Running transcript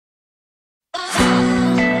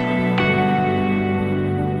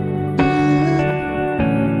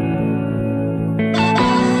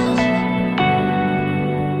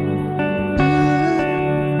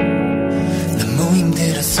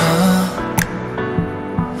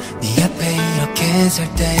설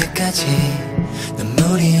때까지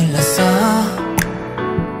눈물이 흘렀어.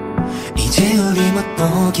 이제 우리 못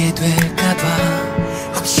보게 될까봐.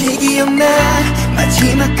 혹시 기억나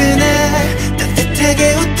마지막 그날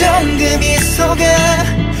따뜻하게 웃던 그 미소가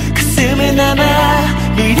가슴에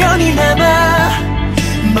남아 미련이 남아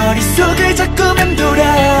머릿속을 자꾸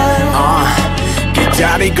맴돌아.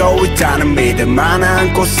 기다리고 있다는 믿음만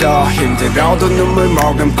안고서 힘들어도 눈물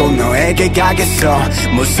머금고 너에게 가겠어.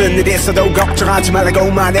 무슨 일이 있어도 걱정하지 말라고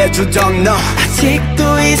말해주던 너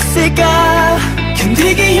아직도 있을까.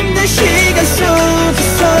 견디기 힘든 시간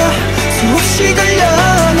속에서 수없이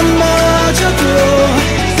걸려 넘어져도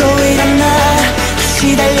또 일어나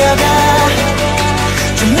다시 달려가.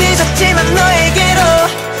 좀 늦었지만 너에게로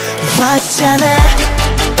왔잖아.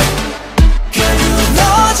 결국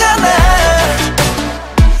너잖아.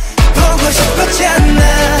 보고 싶었잖아.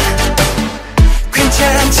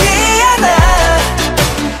 괜찮지 않아.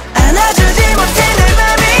 안아주지 못해 내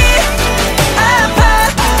맘이 아파.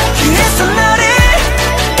 그래서 너를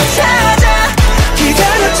찾아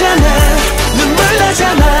기다렸잖아. 눈물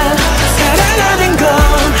나잖아. 사랑하는 건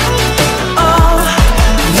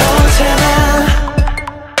너잖아.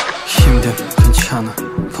 힘든 괜찮아.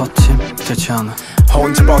 버팀 되잖아.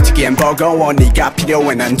 혼자 버티기엔 버거워. 네가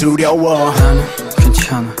필요해 난 두려워. 나는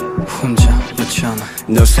괜찮아. 혼자였잖아.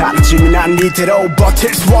 너 사라지면 난 이대로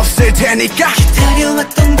버틸 수 없을 테니까.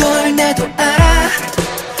 기다려왔던 걸 나도 알아.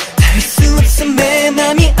 닿을 수 없어 내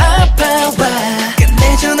맘이 아파와.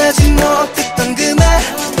 끝내전하지 못했던 그 말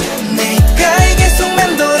내가에 계속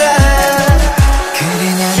맴돌아.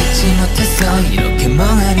 그래 난 잊지 못했어. 이렇게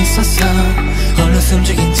멍하니 섰어. 홀로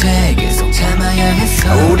숨죽인 채 계속 참아야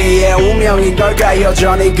했어. 우리의 운명인 걸까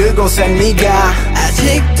여전히 그곳에 네가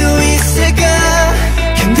아직도 있을까.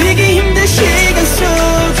 견디기 힘든 시간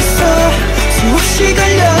속에서 수없이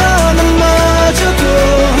걸려 넘어져도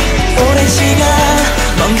오랜 시간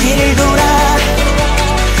먼 길을 돌아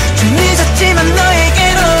좀 늦었지만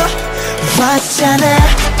너에게로 왔잖아.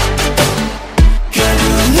 결국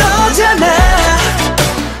너잖아.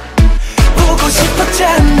 보고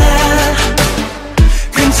싶었잖아.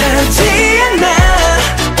 괜찮지 않아.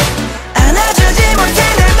 안아주지 못해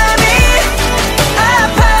내 맘이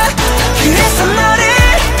아파. 그래서 너를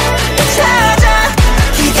찾아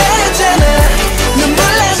기다렸잖아. 눈물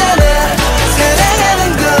나잖아.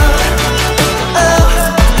 사랑하는 건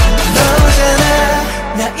너잖아.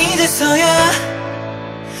 나 이제서야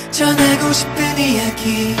전하고 싶은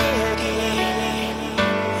이야기.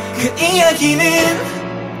 그 이야기는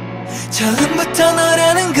처음부터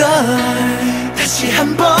너라는 걸 다시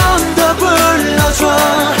한 번 더 불러줘.